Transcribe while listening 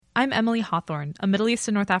I'm Emily Hawthorne, a Middle East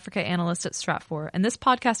and North Africa analyst at Stratfor, and this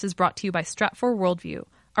podcast is brought to you by Stratfor Worldview,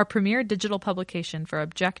 our premier digital publication for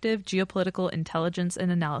objective geopolitical intelligence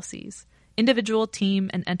and analyses. Individual,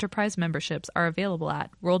 team, and enterprise memberships are available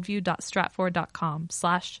at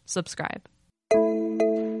worldview.stratfor.com/subscribe.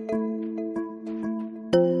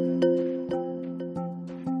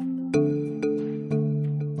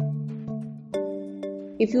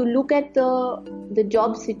 If you look at the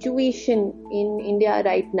job situation in India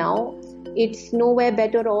right now, it's nowhere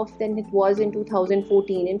better off than it was in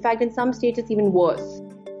 2014. In fact, in some states, it's even worse.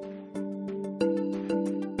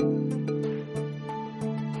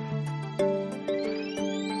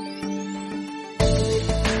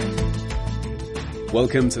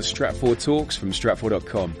 Welcome to Stratfor Talks from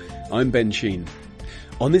Stratfor.com. I'm Ben Sheen.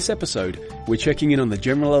 On this episode, we're checking in on the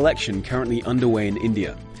general election currently underway in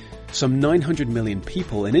India. Some 900 million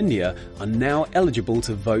people in India are now eligible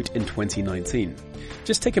to vote in 2019.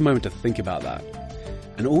 Just take a moment to think about that.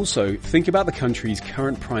 And also, think about the country's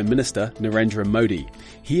current Prime Minister, Narendra Modi.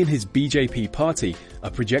 He and his BJP party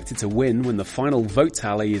are projected to win when the final vote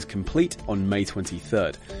tally is complete on May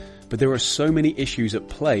 23rd. But there are so many issues at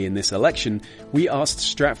play in this election, we asked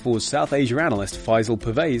Stratfor's South Asia analyst Faisel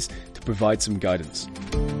Pervaiz to provide some guidance.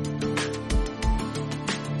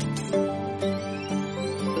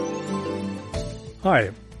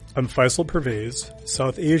 Hi, I'm Faisel Pervaiz,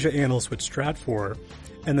 South Asia analyst with Stratfor,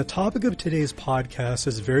 and the topic of today's podcast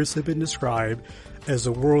has variously been described as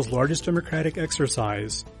the world's largest democratic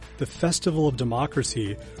exercise, the Festival of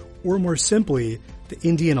Democracy, or more simply, the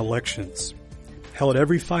Indian elections. Held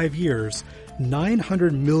every 5 years,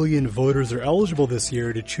 900 million voters are eligible this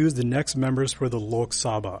year to choose the next members for the Lok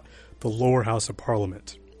Sabha, the lower house of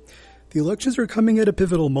parliament. The elections are coming at a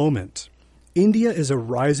pivotal moment. India is a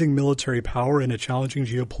rising military power in a challenging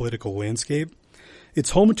geopolitical landscape. It's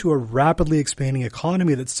home to a rapidly expanding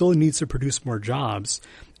economy that still needs to produce more jobs,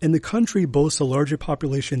 and the country boasts a larger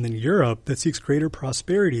population than Europe that seeks greater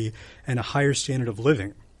prosperity and a higher standard of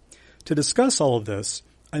living. To discuss all of this,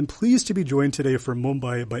 I'm pleased to be joined today from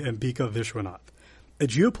Mumbai by Ambika Vishwanath. A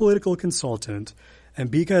geopolitical consultant,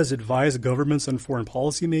 Ambika has advised governments on foreign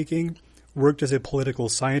policy making, worked as a political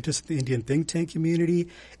scientist in the Indian think tank community,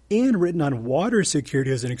 and written on water security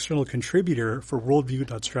as an external contributor for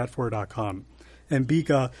worldview.stratfor.com.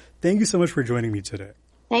 Ambika, thank you so much for joining me today.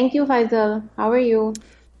 Thank you, Faisal. How are you?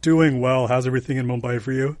 Doing well. How's everything in Mumbai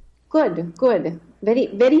for you? Good. Very,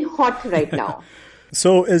 very hot right now.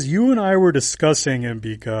 So as you and I were discussing,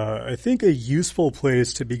 Ambika, I think a useful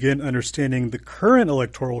place to begin understanding the current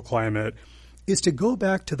electoral climate is to go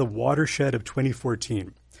back to the watershed of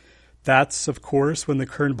 2014. That's, of course, when the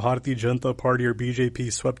current Bharatiya Janata Party, or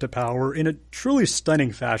BJP, swept to power in a truly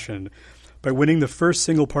stunning fashion by winning the first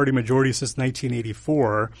single-party majority since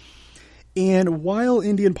 1984. And while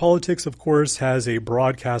Indian politics, of course, has a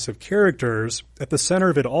broad cast of characters, at the center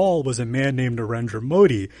of it all was a man named Narendra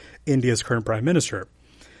Modi, India's current prime minister.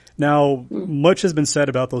 Now, much has been said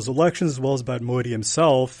about those elections as well as about Modi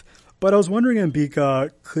himself, but I was wondering, Ambika,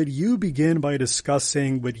 could you begin by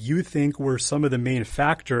discussing what you think were some of the main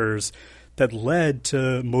factors that led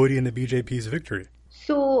to Modi and the BJP's victory?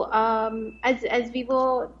 So, as we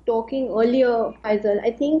were talking earlier, Faisal, I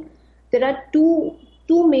think there are two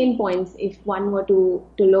main points if one were to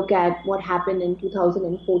look at what happened in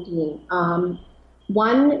 2014.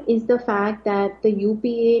 One is the fact that the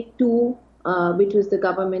UPA 2, which was the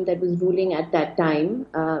government that was ruling at that time,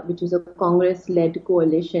 which was a Congress-led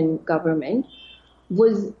coalition government,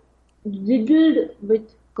 was riddled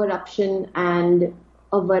with corruption and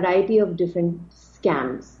a variety of different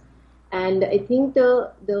scams. And I think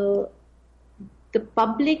the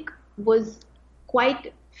public was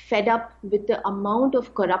quite fed up with the amount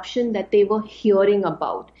of corruption that they were hearing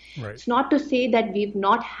about. Right. It's not to say that we've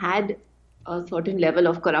not had a certain level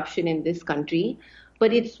of corruption in this country,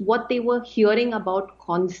 but it's what they were hearing about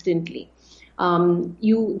constantly.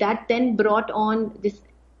 That then brought on this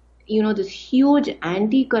huge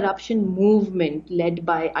anti-corruption movement led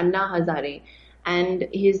by Anna Hazare and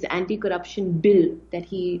his anti-corruption bill that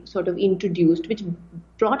he sort of introduced, which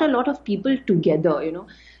brought a lot of people together,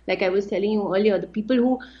 Like I was telling you earlier, the people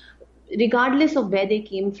who, regardless of where they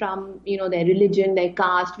came from, their religion, their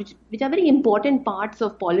caste, which are very important parts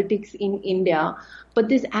of politics in India, but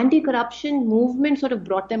this anti-corruption movement sort of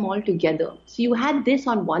brought them all together. So you had this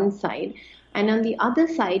on one side, and on the other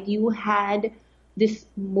side, you had this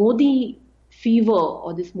Modi fever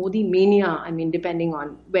or this Modi mania, depending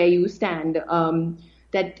on where you stand,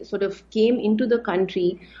 that sort of came into the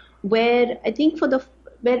country, where I think for the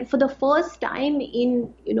first time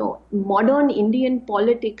in modern Indian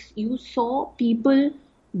politics, you saw people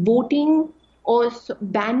voting or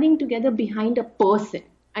banding together behind a person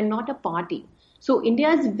and not a party. So India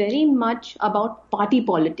is very much about party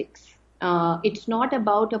politics. It's not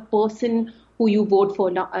about a person who you vote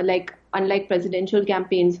for, like unlike presidential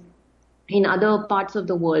campaigns in other parts of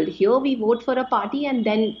the world. Here we vote for a party and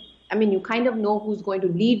then, you kind of know who's going to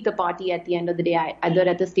lead the party at the end of the day, either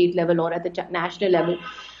at the state level or at the national level.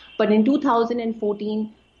 But in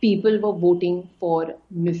 2014, people were voting for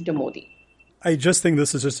Mr. Modi. I just think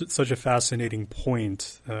this is just such a fascinating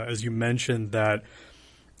point, as you mentioned, that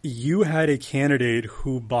you had a candidate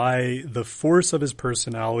who, by the force of his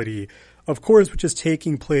personality, of course, which is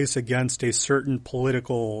taking place against a certain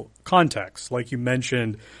political context. Like you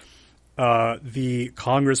mentioned, the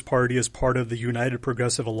Congress Party, as part of the United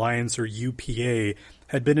Progressive Alliance, or UPA,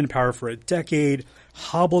 had been in power for a decade,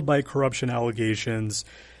 hobbled by corruption allegations.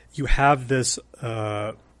 You have this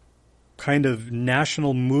kind of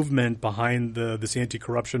national movement behind this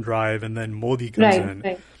anti-corruption drive, and then Modi comes in.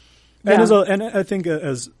 Right. And I think,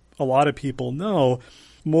 as a lot of people know,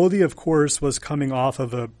 Modi, of course, was coming off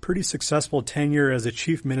of a pretty successful tenure as a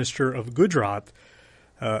chief minister of Gujarat,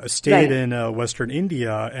 a state in Western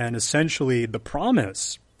India, and essentially the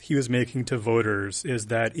promise he was making to voters is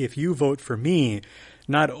that if you vote for me,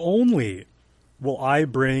 not only will I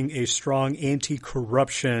bring a strong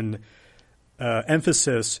anti-corruption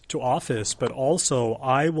emphasis to office, but also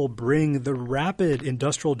I will bring the rapid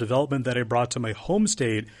industrial development that I brought to my home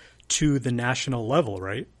state to the national level,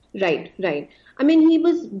 right? Right. He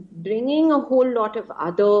was bringing a whole lot of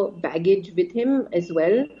other baggage with him as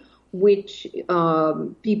well, which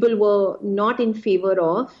people were not in favor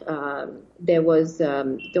of. There was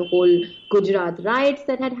the whole Gujarat riots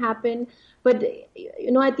that had happened. But,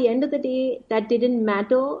 at the end of the day, that didn't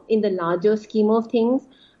matter in the larger scheme of things,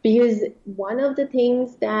 because one of the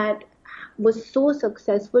things that was so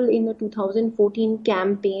successful in the 2014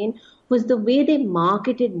 campaign was the way they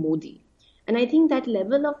marketed Modi. And I think that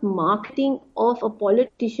level of marketing of a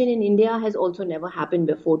politician in India has also never happened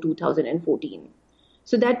before 2014.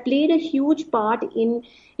 So that played a huge part in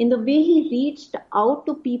the way he reached out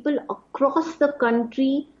to people across the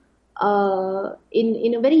country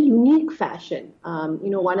in a very unique fashion.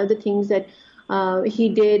 One of the things that he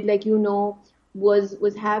did,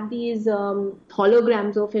 was have these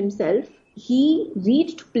holograms of himself. He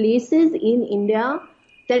reached places in India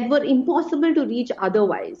that were impossible to reach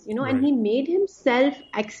otherwise, and he made himself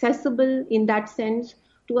accessible in that sense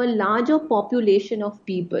to a larger population of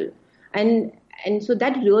people. And so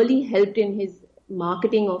that really helped in his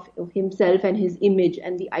marketing of himself and his image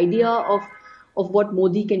and the idea of what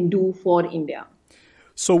Modi can do for India.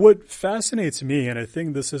 So what fascinates me, and I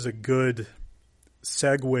think this is a good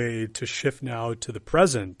segue to shift now to the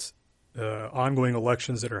present ongoing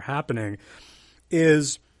elections that are happening,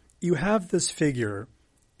 is you have this figure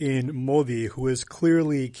in Modi who is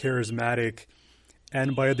clearly charismatic,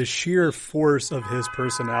 and by the sheer force of his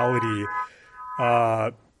personality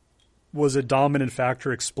was a dominant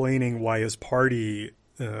factor explaining why his party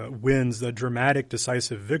wins the dramatic,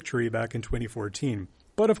 decisive victory back in 2014.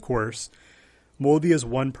 But of course, Modi is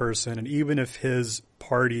one person, and even if his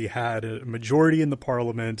party had a majority in the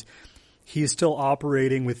parliament, he's still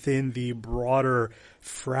operating within the broader,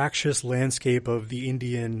 fractious landscape of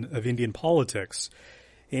Indian politics.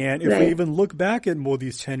 And if we even look back at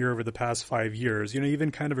Modi's tenure over the past 5 years,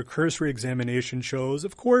 even kind of a cursory examination shows,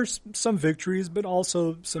 of course, some victories, but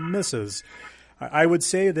also some misses. I would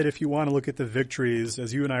say that if you want to look at the victories,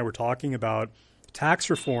 as you and I were talking about, tax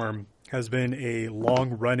reform has been a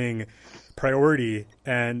long-running priority,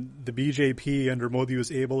 and the BJP under Modi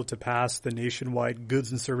was able to pass the nationwide goods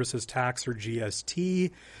and services tax, or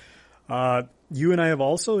GST. You and I have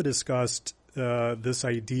also discussed this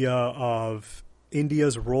idea of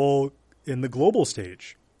India's role in the global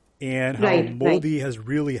stage and how Modi has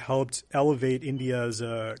really helped elevate India's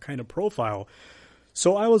kind of profile.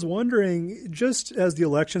 So I was wondering, just as the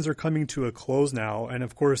elections are coming to a close now, and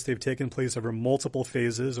of course they've taken place over multiple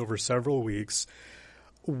phases over several weeks,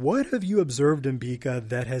 what have you observed, Ambika,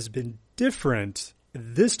 that has been different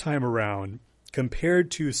this time around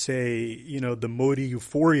compared to, say, the Modi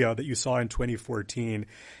euphoria that you saw in 2014?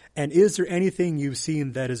 And is there anything you've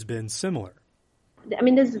seen that has been similar?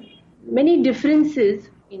 There's many differences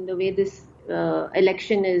in the way this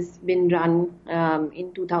election has been run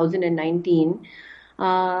in 2019.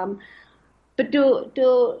 But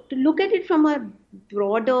to look at it from a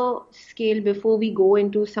broader scale before we go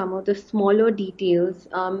into some of the smaller details,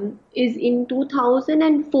 is in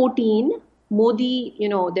 2014, Modi,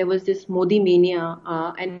 there was this Modi mania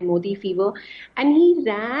and Modi fever, and he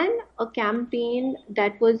ran a campaign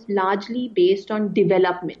that was largely based on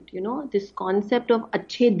development, this concept of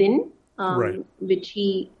Achhe Din, which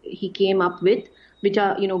he came up with, which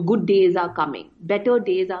are, good days are coming, better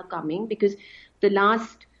days are coming, because the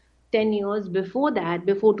last 10 years before that,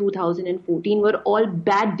 before 2014, were all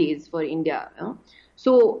bad days for India.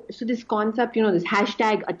 So this concept, this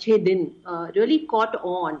hashtag Achhe Din really caught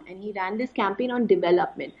on, and he ran this campaign on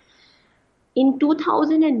development. In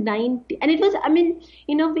 2019, and it was,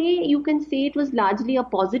 in a way, you can say it was largely a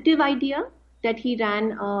positive idea that he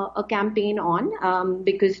ran a campaign on,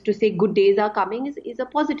 because to say good days are coming is a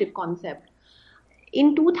positive concept.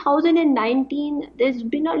 In 2019, there's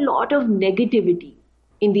been a lot of negativity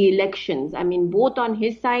in the elections, both on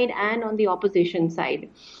his side and on the opposition side.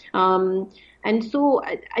 And so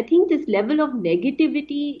I think this level of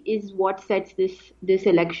negativity is what sets this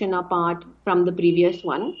election apart from the previous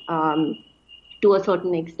one, to a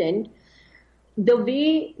certain extent. The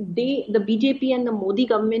way the BJP and the Modi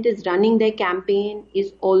government is running their campaign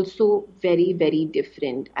is also very, very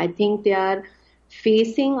different. I think they are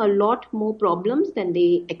facing a lot more problems than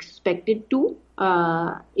they expected to.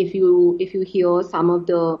 If you hear some of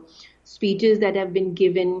the speeches that have been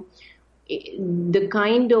given, the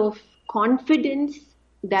kind of confidence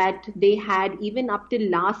that they had even up till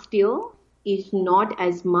last year is not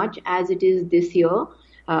as much as it is this year.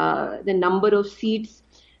 The number of seats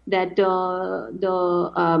that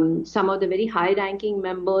some of the very high-ranking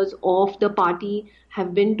members of the party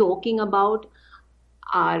have been talking about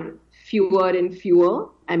are fewer and fewer.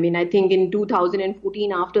 I think in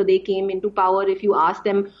 2014, after they came into power, if you ask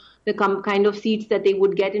them the kind of seats that they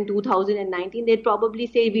would get in 2019, they'd probably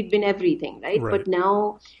say we'd win everything, right? But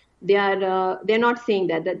now they're not saying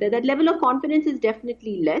that. That level of confidence is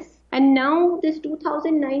definitely less. And now this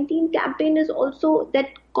 2019 campaign is also, that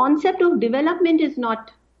concept of development is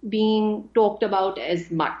not being talked about as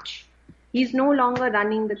much. He's no longer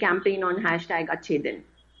running the campaign on hashtag Achhe Din.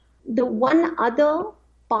 The one other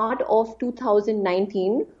part of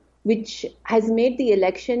 2019 which has made the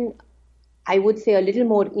election, I would say, a little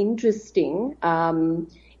more interesting,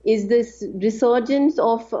 is this resurgence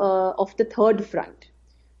of the third front.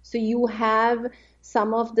 So you have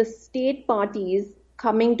some of the state parties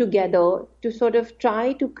coming together to sort of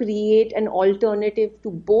try to create an alternative to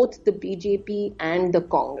both the BJP and the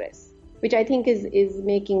Congress, which I think is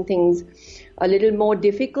making things a little more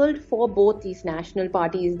difficult for both these national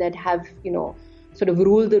parties that have, sort of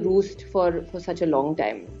ruled the roost for such a long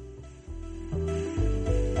time.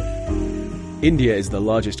 India is the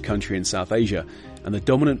largest country in South Asia and the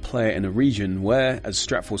dominant player in a region where, as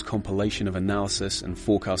Stratfor's compilation of analysis and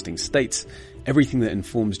forecasting states, everything that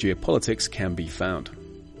informs geopolitics can be found.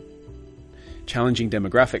 Challenging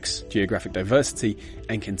demographics, geographic diversity,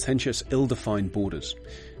 and contentious, ill-defined borders.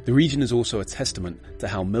 The region is also a testament to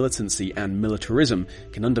how militancy and militarism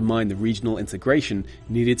can undermine the regional integration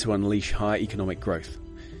needed to unleash higher economic growth.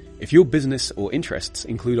 If your business or interests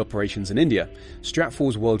include operations in India,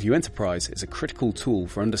 Stratfor's Worldview Enterprise is a critical tool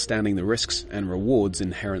for understanding the risks and rewards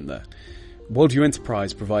inherent there. Worldview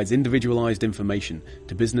Enterprise provides individualized information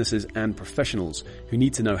to businesses and professionals who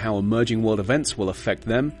need to know how emerging world events will affect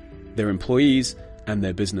them, their employees, and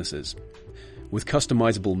their businesses. With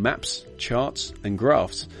customizable maps, charts, and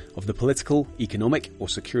graphs of the political, economic, or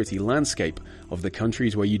security landscape of the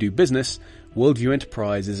countries where you do business, Worldview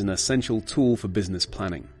Enterprise is an essential tool for business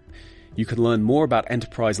planning. You can learn more about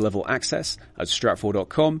enterprise-level access at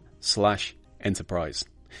stratfor.com/enterprise.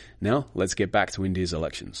 Now, let's get back to India's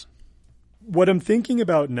elections. What I'm thinking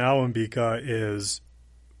about now, Ambika, is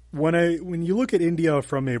when you look at India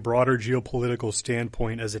from a broader geopolitical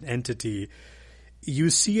standpoint as an entity, you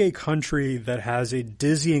see a country that has a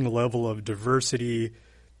dizzying level of diversity,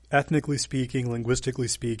 ethnically speaking, linguistically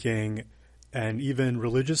speaking, and even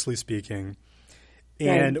religiously speaking.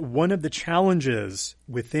 And one of the challenges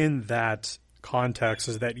within that context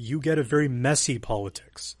is that you get a very messy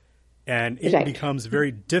politics. And it becomes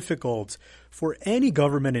very difficult for any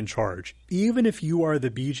government in charge, even if you are the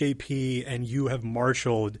BJP and you have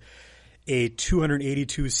marshaled a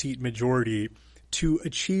 282-seat majority, to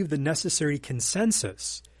achieve the necessary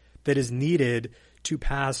consensus that is needed to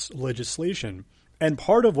pass legislation. And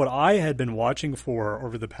part of what I had been watching for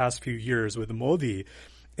over the past few years with Modi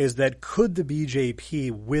is that could the BJP,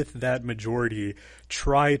 with that majority,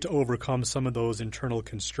 try to overcome some of those internal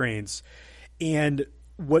constraints? And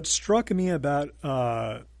what struck me about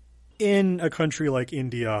in a country like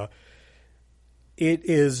India, it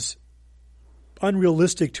is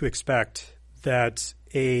unrealistic to expect that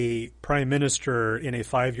a prime minister in a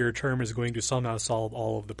 5-year term is going to somehow solve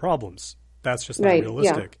all of the problems. That's just not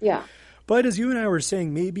realistic. Yeah. But as you and I were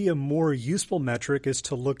saying, maybe a more useful metric is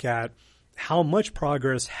to look at how much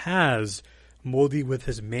progress has Modi with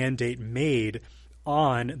his mandate made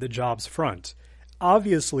on the jobs front.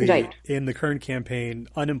 Obviously, right. in the current campaign,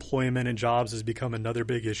 unemployment and jobs has become another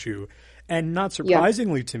big issue. And not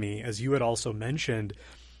surprisingly to me, as you had also mentioned,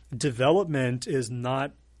 development is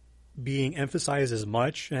not being emphasized as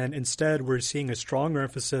much. And instead, we're seeing a stronger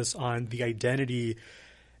emphasis on the identity,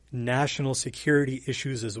 national security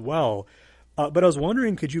issues as well. But I was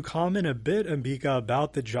wondering, could you comment a bit, Ambika,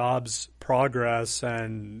 about the jobs progress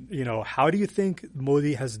and, how do you think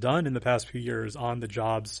Modi has done in the past few years on the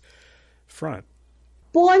jobs front?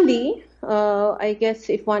 Poorly, I guess,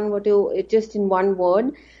 if one were to, just in one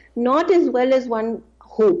word, not as well as one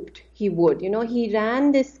hoped he would. He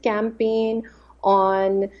ran this campaign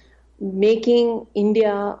on making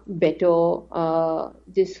India better,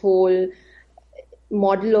 this whole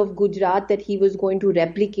model of Gujarat that he was going to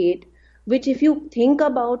replicate, which if you think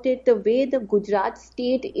about it, the way the Gujarat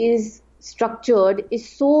state is structured is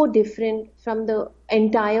so different from the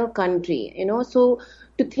entire country, so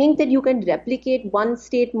to think that you can replicate one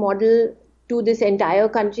state model to this entire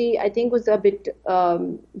country, I think was a bit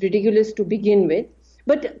ridiculous to begin with,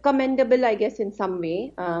 but commendable, I guess, in some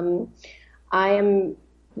way. I am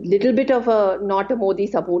a little bit of not a Modi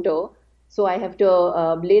supporter, so I have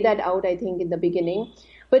to lay that out, I think, in the beginning.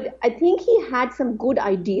 But I think he had some good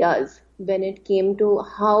ideas when it came to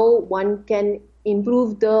how one can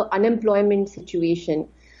improve the unemployment situation.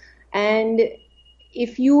 And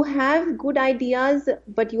if you have good ideas,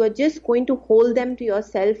 but you are just going to hold them to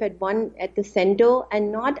yourself at the center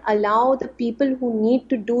and not allow the people who need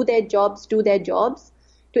to do their jobs,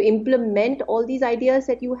 to implement all these ideas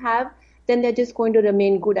that you have, then they're just going to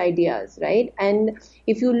remain good ideas, right? And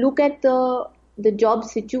if you look at the job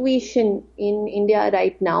situation in India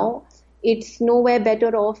right now, it's nowhere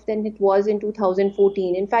better off than it was in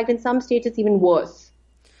 2014. In fact, in some states, it's even worse.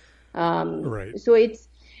 Right. So it's,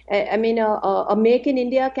 a Make in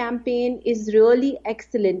India campaign is really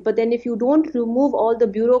excellent. But then if you don't remove all the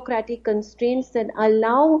bureaucratic constraints that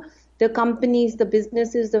allow the companies, the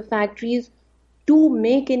businesses, the factories to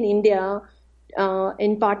make in India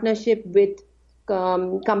in partnership with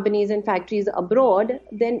companies and factories abroad,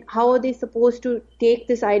 then how are they supposed to take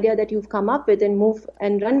this idea that you've come up with and move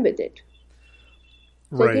and run with it?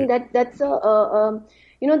 So right. I think that's the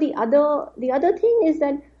other thing is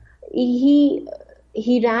that he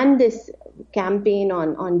ran this campaign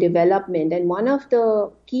on development, and one of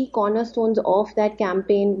the key cornerstones of that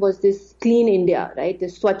campaign was this Clean India, right?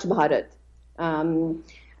 This Swachh Bharat,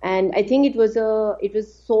 and I think it was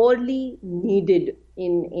sorely needed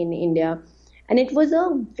in India, and it was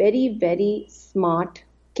a very, very smart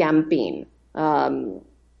campaign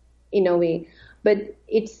in a way, but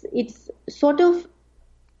it's sort of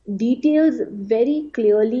details very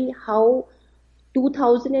clearly how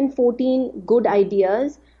 2014 good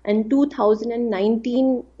ideas and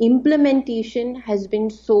 2019 implementation has been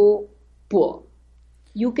so poor.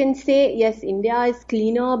 You can say, yes, India is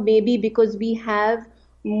cleaner maybe because we have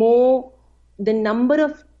the number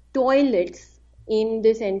of toilets in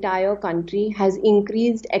this entire country has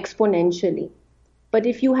increased exponentially. But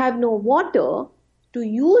if you have no water to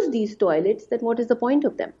use these toilets, then what is the point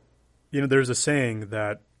of them? There's a saying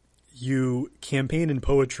that you campaign in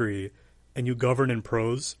poetry and you govern in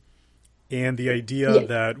prose. And the idea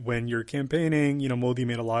that when you're campaigning, Modi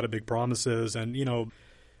made a lot of big promises, and,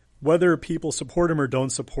 whether people support him or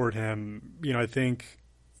don't support him, I think,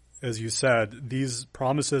 as you said, these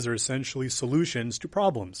promises are essentially solutions to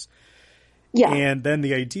problems. Yeah. And then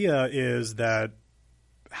the idea is that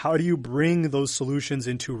how do you bring those solutions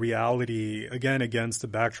into reality, again, against the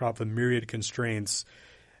backdrop of myriad constraints?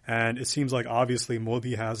 And it seems like obviously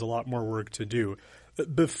Modi has a lot more work to do.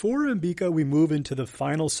 Before, Ambika, we move into the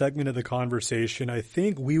final segment of the conversation, I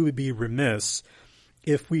think we would be remiss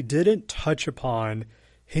if we didn't touch upon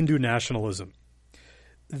Hindu nationalism.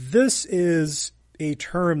 This is a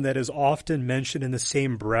term that is often mentioned in the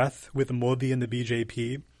same breath with Modi and the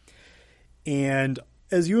BJP. And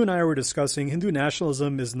as you and I were discussing, Hindu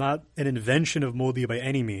nationalism is not an invention of Modi by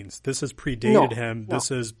any means. This has predated him. This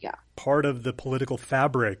is part of the political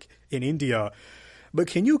fabric in India. But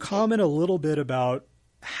can you comment a little bit about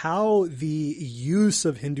how the use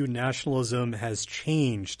of Hindu nationalism has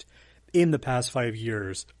changed in the past 5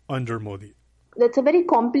 years under Modi? That's a very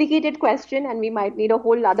complicated question, and we might need a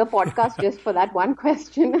whole other podcast just for that one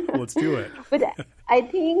question. Let's do it. But I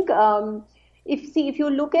think if you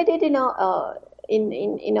look at it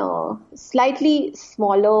in a slightly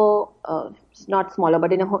smaller, not smaller,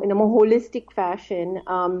 but in a more holistic fashion,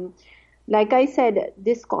 like I said,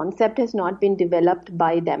 this concept has not been developed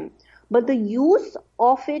by them. But the use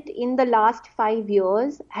of it in the last 5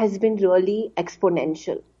 years has been really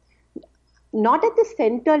exponential. not at the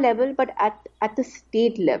center level, but at the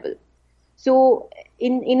state level. So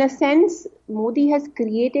in a sense, Modi has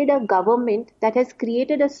created a government that has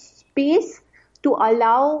created a space to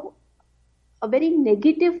allow a very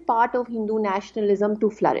negative part of Hindu nationalism to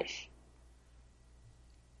flourish.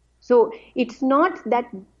 So it's not that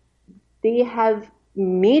they have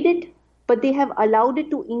made it, but they have allowed it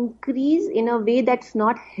to increase in a way that's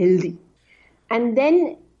not healthy. And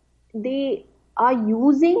then they are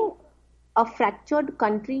using a fractured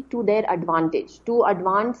country to their advantage, to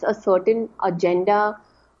advance a certain agenda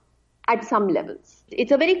at some levels.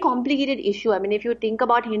 It's a very complicated issue. I mean, if you think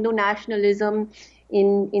about Hindu nationalism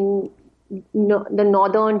in the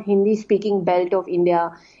northern Hindi-speaking belt of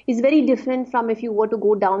India, is very different from if you were to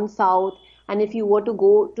go down south and if you were to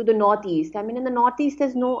go to the northeast. I mean, in the northeast,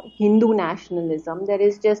 there's no Hindu nationalism. There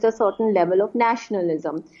is just a certain level of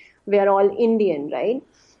nationalism. We are all Indian, right?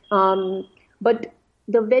 But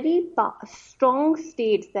the very strong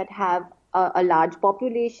states that have a large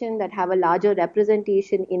population, that have a larger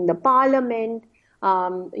representation in the parliament,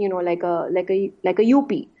 like a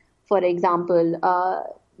UP, for example,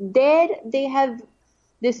 there they have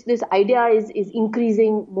this idea is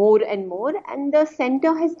increasing more and more, and the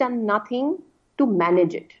center has done nothing to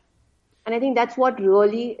manage it. And I think that's what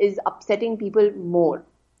really is upsetting people more.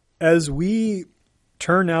 As we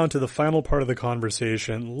turn now to the final part of the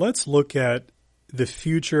conversation, let's look at the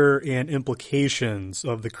future and implications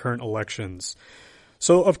of the current elections.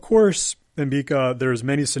 So, of course, Ambika, there's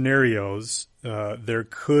many scenarios. There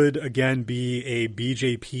could, again, be a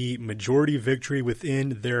BJP majority victory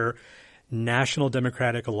within their National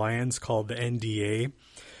Democratic Alliance called the NDA.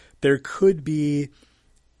 There could be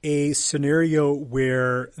a scenario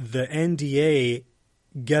where the NDA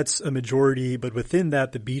gets a majority, but within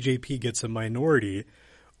that, the BJP gets a minority.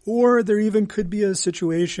 Or there even could be a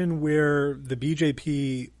situation where the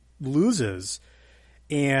BJP loses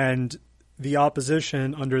and the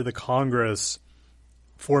opposition under the Congress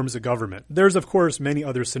forms a government. There's, of course, many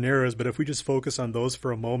other scenarios, but if we just focus on those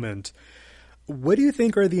for a moment, what do you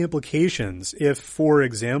think are the implications if, for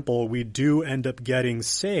example, we do end up getting,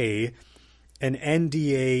 say, an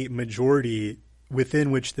NDA majority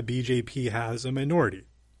within which the BJP has a minority?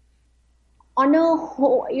 On a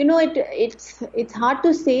whole, it's hard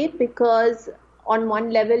to say, because on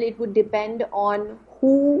one level it would depend on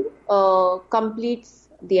who completes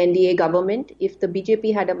the NDA government. If the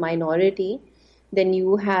BJP had a minority, then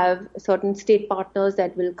you have certain state partners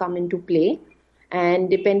that will come into play. And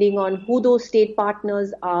depending on who those state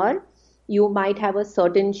partners are, you might have a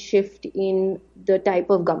certain shift in the type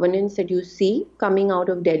of governance that you see coming out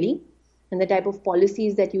of Delhi and the type of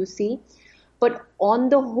policies that you see. But on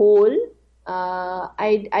the whole,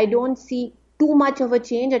 I don't see too much of a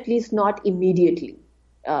change, at least not immediately,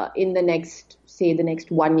 in the next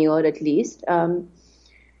 1 year at least.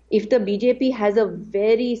 If the BJP has a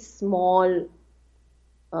very small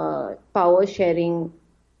power sharing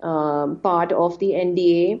part of the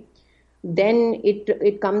NDA, then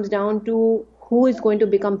it comes down to who is going to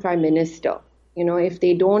become prime minister. If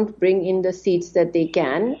they don't bring in the seats that they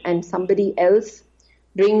can and somebody else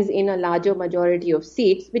brings in a larger majority of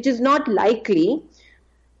seats, which is not likely,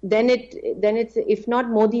 then it's if not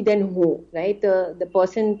Modi, then who, right? The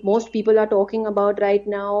person most people are talking about right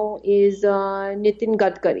now is Nitin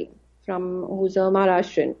Gadkari, who's a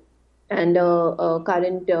Maharashtrian and a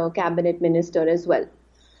current cabinet minister as well.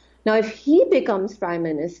 Now, if he becomes prime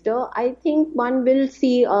minister, I think one will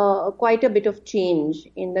see quite a bit of change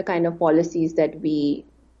in the kind of policies that we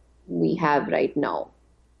have right now.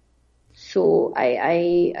 So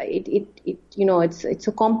it's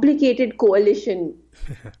a complicated coalition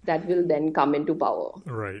that will then come into power.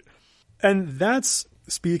 Right. And that's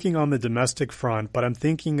speaking on the domestic front, but I'm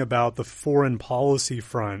thinking about the foreign policy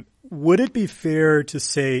front. Would it be fair to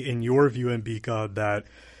say, in your view, Ambika, that,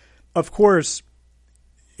 of course,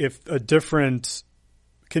 if a different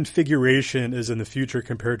configuration is in the future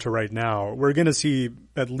compared to right now, we're going to see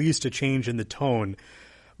at least a change in the tone.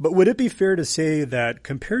 But would it be fair to say that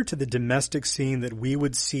compared to the domestic scene that we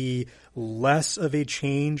would see less of a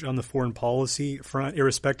change on the foreign policy front,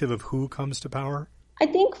 irrespective of who comes to power? I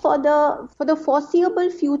think for the foreseeable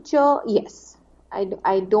future, yes.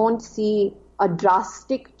 I don't see a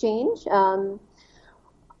drastic change. The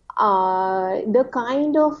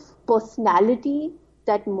kind of personality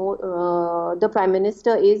that the Prime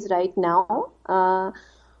Minister is right now,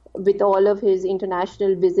 with all of his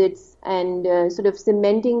international visits and sort of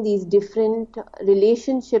cementing these different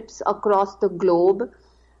relationships across the globe,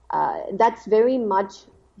 that's very much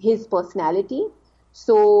his personality.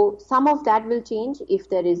 So some of that will change if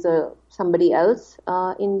there is somebody else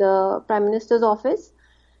in the Prime Minister's office.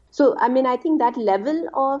 So, I mean, I think that level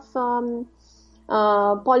of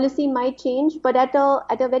policy might change, but at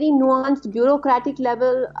a very nuanced bureaucratic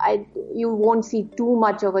level, you won't see too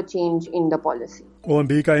much of a change in the policy. Well,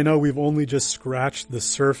 Ambika, I know we've only just scratched the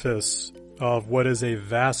surface of what is a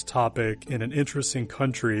vast topic in an interesting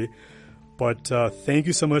country, but thank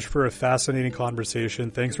you so much for a fascinating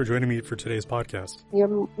conversation. Thanks for joining me for today's podcast.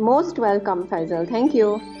 You're most welcome, Faisal. Thank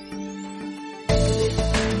you.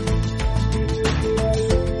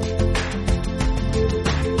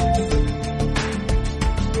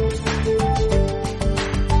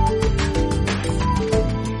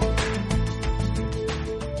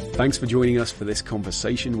 Thanks for joining us for this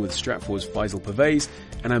conversation with Stratfor's Faisel Pervaiz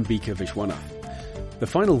and Ambika Vishwanath. The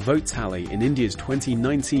final vote tally in India's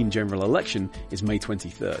 2019 general election is May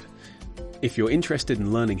 23rd. If you're interested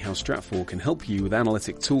in learning how Stratfor can help you with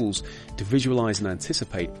analytic tools to visualize and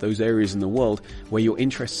anticipate those areas in the world where your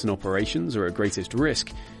interests and operations are at greatest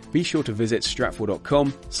risk, be sure to visit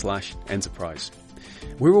stratfor.com/enterprise.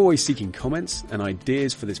 We're always seeking comments and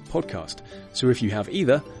ideas for this podcast, so if you have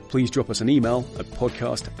either, please drop us an email at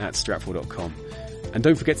podcast@stratfor.com. And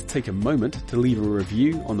don't forget to take a moment to leave a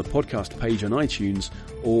review on the podcast page on iTunes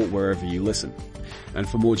or wherever you listen. And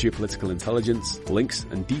for more geopolitical intelligence, links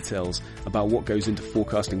and details about what goes into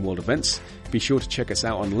forecasting world events, be sure to check us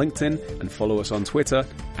out on LinkedIn and follow us on Twitter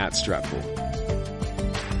 @Stratfor.